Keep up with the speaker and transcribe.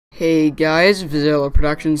Hey guys, Vizela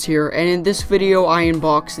Productions here, and in this video I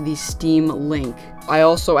unbox the Steam Link. I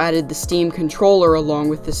also added the Steam controller along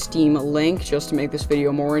with the Steam Link just to make this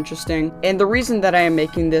video more interesting. And the reason that I am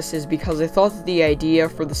making this is because I thought that the idea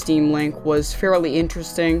for the Steam Link was fairly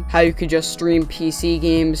interesting, how you could just stream PC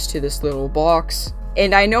games to this little box.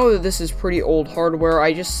 And I know that this is pretty old hardware,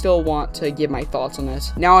 I just still want to give my thoughts on it.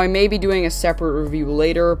 Now, I may be doing a separate review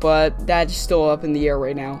later, but that's still up in the air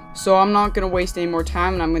right now. So I'm not going to waste any more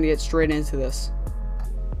time, and I'm going to get straight into this.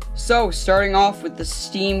 So, starting off with the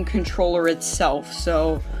Steam controller itself.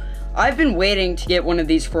 So, I've been waiting to get one of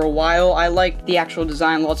these for a while. I like the actual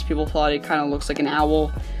design. Lots of people thought it kind of looks like an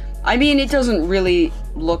owl. I mean, it doesn't really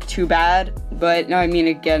look too bad, but I mean,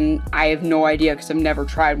 again, I have no idea because I've never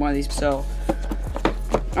tried one of these, so...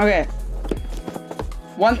 Okay,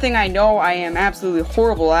 one thing I know I am absolutely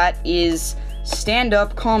horrible at is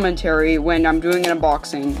stand-up commentary when I'm doing an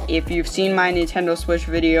unboxing. If you've seen my Nintendo Switch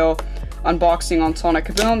video unboxing on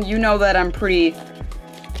Sonic Boom, you know that I'm pretty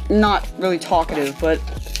not really talkative, but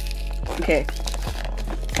okay.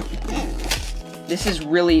 This is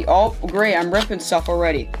really, oh great, I'm ripping stuff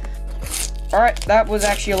already. Alright, that was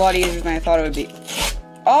actually a lot easier than I thought it would be.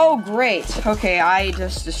 Oh great, okay, I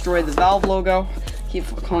just destroyed the Valve logo. Keep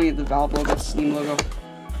calling it the Valve logo, it's the Steam logo.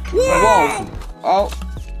 Whoa! Oh,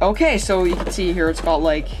 okay, so you can see here it's got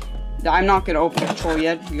like, I'm not gonna open the control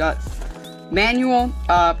yet. We got manual,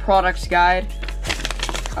 products guide,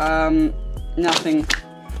 nothing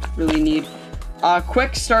really need.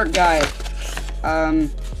 Quick start guide.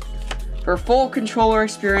 For full controller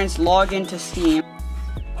experience, log into Steam.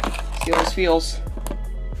 See how this feels.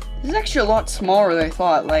 This is actually a lot smaller than I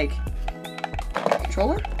thought, like,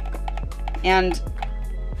 controller? And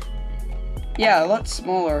yeah, a lot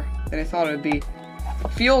smaller than I thought it would be.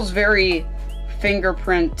 Feels very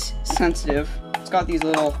fingerprint sensitive. It's got these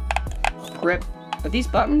little grip. Are these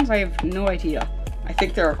buttons? I have no idea. I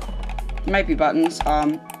think they're, might be buttons.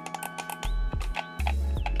 Okay,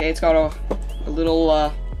 it's got a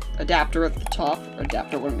little adapter at the top.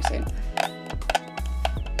 Adapter, what am I saying?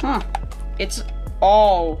 Huh. It's,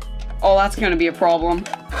 oh, that's gonna be a problem.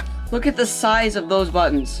 Look at the size of those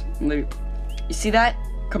buttons. You see that?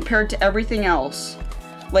 Compared to everything else.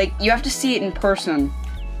 Like, you have to see it in person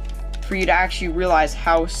for you to actually realize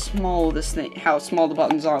how small this thing, how small the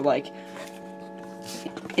buttons are. Like,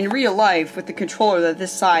 in real life, with the controller that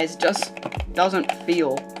this size, just doesn't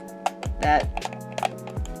feel that.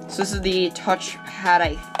 So this is the touchpad,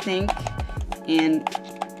 I think,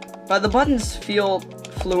 but the buttons feel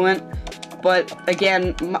fluent, but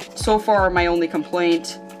again, so far my only complaint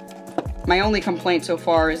so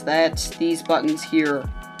far is that these buttons here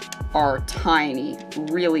are tiny,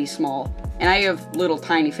 really small, and I have little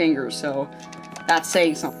tiny fingers, so that's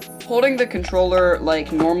saying something. Holding the controller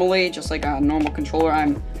like normally, just like a normal controller,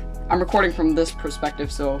 I'm recording from this perspective,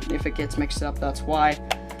 so if it gets mixed up, that's why.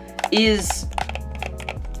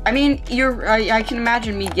 I mean, I can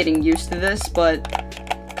imagine me getting used to this, but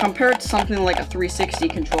compared to something like a 360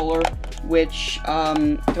 controller, which, do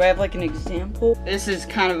I have like an example? This is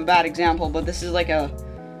kind of a bad example, but this is like a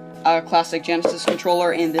classic Genesis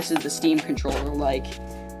controller, and this is the Steam controller. Like,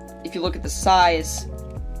 if you look at the size,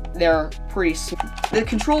 they're pretty small. The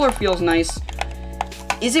controller feels nice.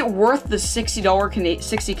 Is it worth the $60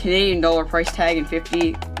 Canadian dollar price tag and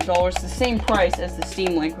 $50? The same price as the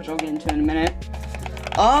Steam Link, which I'll get into in a minute.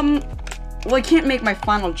 Well, I can't make my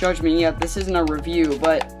final judgment yet. This isn't a review,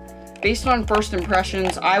 but based on first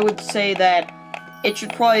impressions, I would say that it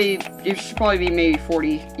should probably be maybe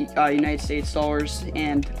 40 United States dollars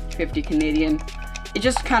and 50 Canadian. It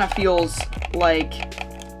just kind of feels like,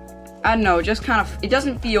 I don't know, it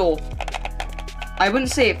doesn't feel, I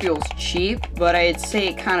wouldn't say it feels cheap, but I'd say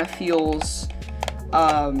it kind of feels,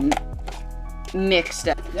 mixed.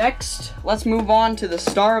 Next, let's move on to the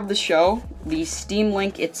star of the show, the Steam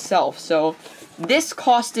Link itself. So, this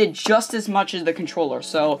costed just as much as the controller,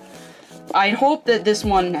 so I hope that this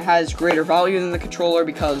one has greater value than the controller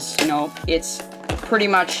because, you know, it's pretty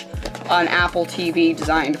much an Apple TV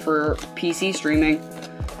designed for PC streaming.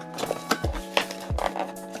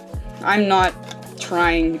 I'm not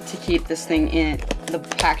trying to keep this thing in the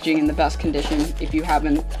packaging in the best condition, if you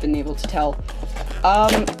haven't been able to tell.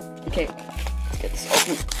 Okay, let's get this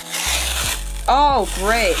open. Oh,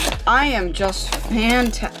 great. I am just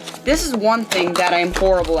fantastic. This is one thing that I'm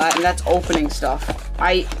horrible at, and that's opening stuff.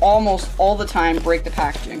 I almost all the time break the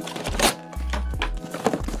packaging.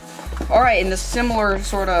 Alright, in the similar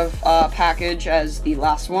sort of package as the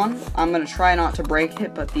last one, I'm gonna try not to break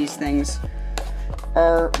it, but these things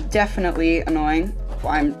are definitely annoying.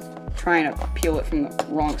 I'm trying to peel it from the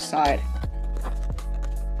wrong side.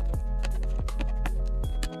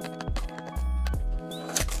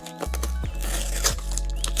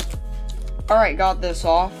 Alright, got this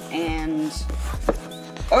off, and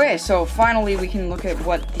okay, so finally we can look at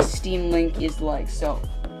what the Steam Link is like. So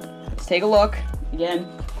let's take a look.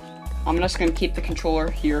 Again, I'm just gonna keep the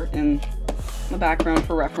controller here in the background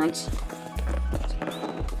for reference.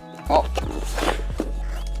 Oh.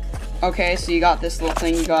 Okay, so you got this little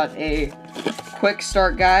thing. You got a quick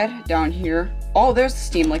start guide down here. Oh, there's the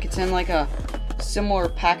Steam Link. It's in like a similar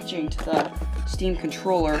packaging to the Steam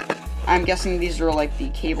controller. I'm guessing these are like the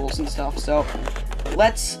cables and stuff. So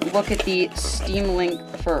let's look at the Steam Link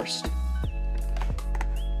first.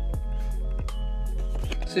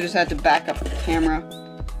 So just had to back up the camera.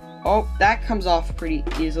 Oh, that comes off pretty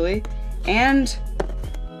easily. And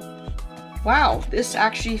wow, this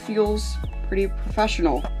actually feels pretty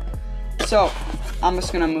professional. So I'm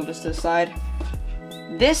just gonna move this to the side.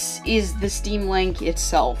 This is the Steam Link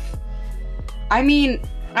itself. I mean,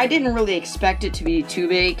 I didn't really expect it to be too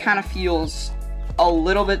big. It kind of feels a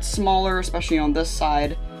little bit smaller, especially on this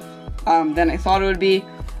side, than I thought it would be.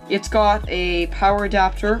 It's got a power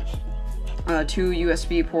adapter, 2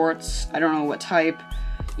 USB ports, I don't know what type,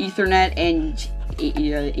 Ethernet, and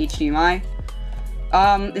HDMI.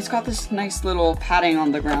 It's got this nice little padding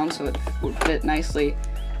on the ground, so it would fit nicely.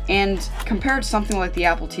 And compared to something like the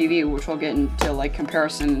Apple TV, which we'll get into like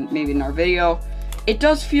comparison maybe in our video, it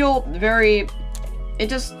does feel it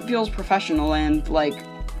just feels professional and like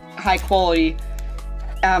high quality.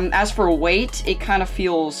 As for weight, it kind of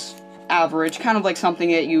feels average, kind of like something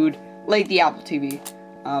that you'd, like the Apple TV.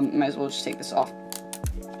 Might as well just take this off,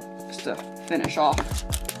 just to finish off.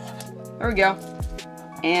 There we go.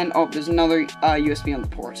 And, oh, there's another USB on the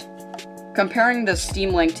port. Comparing the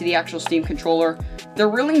Steam Link to the actual Steam controller, they're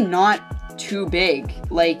really not too big.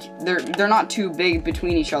 Like, they're not too big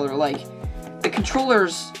between each other. Like, the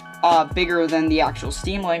controller's bigger than the actual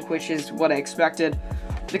Steam Link, which is what I expected.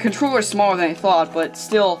 The controller's smaller than I thought, but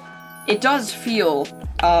still, it does feel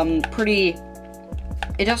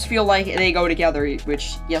it does feel like they go together,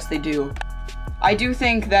 which, yes, they do. I do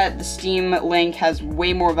think that the Steam Link has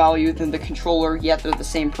way more value than the controller, yet they're the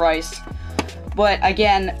same price. But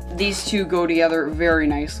again, these two go together very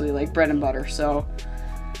nicely, like bread and butter. So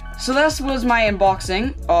this was my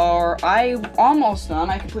unboxing. I'm almost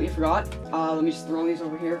done. I completely forgot. Let me just throw these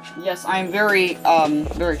over here. Yes, I'm very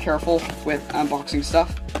careful with unboxing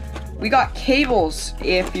stuff. We got cables,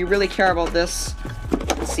 if you really care about this.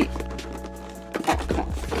 Let's see. Oh, come on.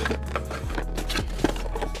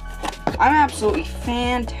 I'm absolutely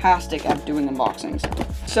fantastic at doing unboxings.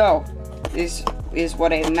 So, this is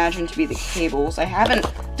what I imagine to be the cables. I haven't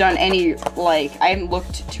done any, like, I haven't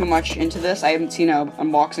looked too much into this. I haven't seen an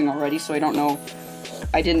unboxing already, so I don't know.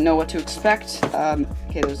 I didn't know what to expect.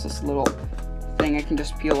 Okay, there's this little thing I can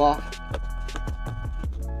just peel off.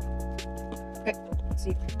 Okay, let's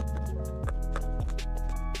see.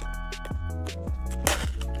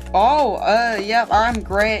 Oh, yep, I'm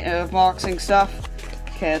great at unboxing stuff.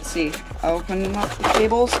 Okay, let's see. Open up the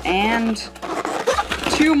cables, and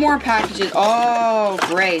 2 more packages. Oh,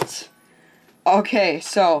 great. Okay,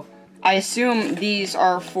 so I assume these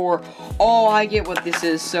are for, oh, I get what this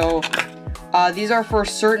is. So these are for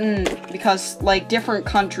certain, because like different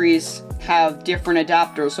countries have different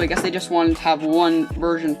adapters, so I guess they just wanted to have one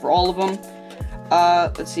version for all of them.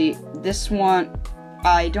 Let's see, this one,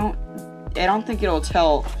 I don't think it'll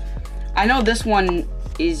tell. I know this one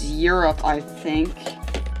is Europe, I think,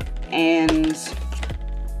 and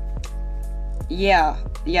yeah,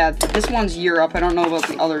 this one's Europe. I don't know about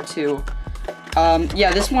the other two.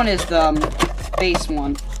 Yeah, this one is the base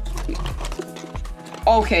one.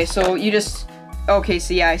 Okay, so you just, okay,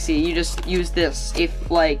 so yeah, I see. You just use this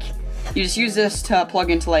if, like, you just use this to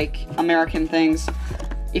plug into, like, American things.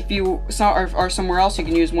 If you are somewhere else, you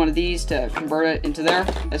can use one of these to convert it into there.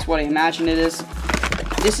 That's what I imagine it is.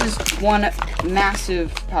 This is one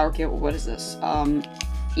massive power cable. What is this?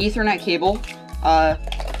 Ethernet cable.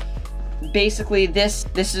 Basically, this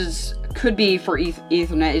could be for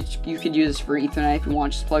Ethernet. You could use this for Ethernet if you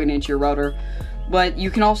want, just plug it into your router. But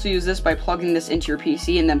you can also use this by plugging this into your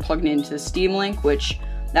PC and then plugging it into the Steam Link, which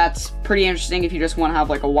that's pretty interesting if you just want to have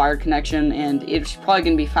like a wired connection, and it's probably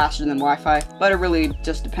going to be faster than Wi-Fi, but it really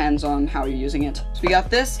just depends on how you're using it. So we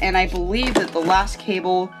got this, and I believe that the last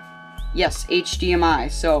cable, yes,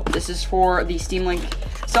 HDMI. So this is for the Steam Link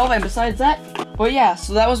itself, and besides that, but yeah,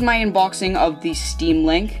 so that was my unboxing of the Steam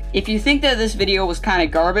Link. If you think that this video was kind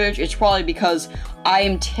of garbage, it's probably because I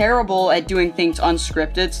am terrible at doing things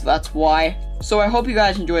unscripted, so that's why. So I hope you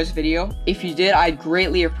guys enjoyed this video. If you did, I'd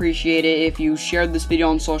greatly appreciate it if you shared this video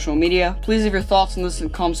on social media. Please leave your thoughts on this in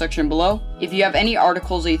the comment section below. If you have any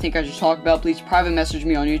articles that you think I should talk about, please private message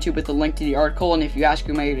me on YouTube with the link to the article, and if you ask,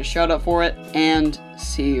 you might get a shout out for it. And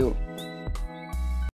see you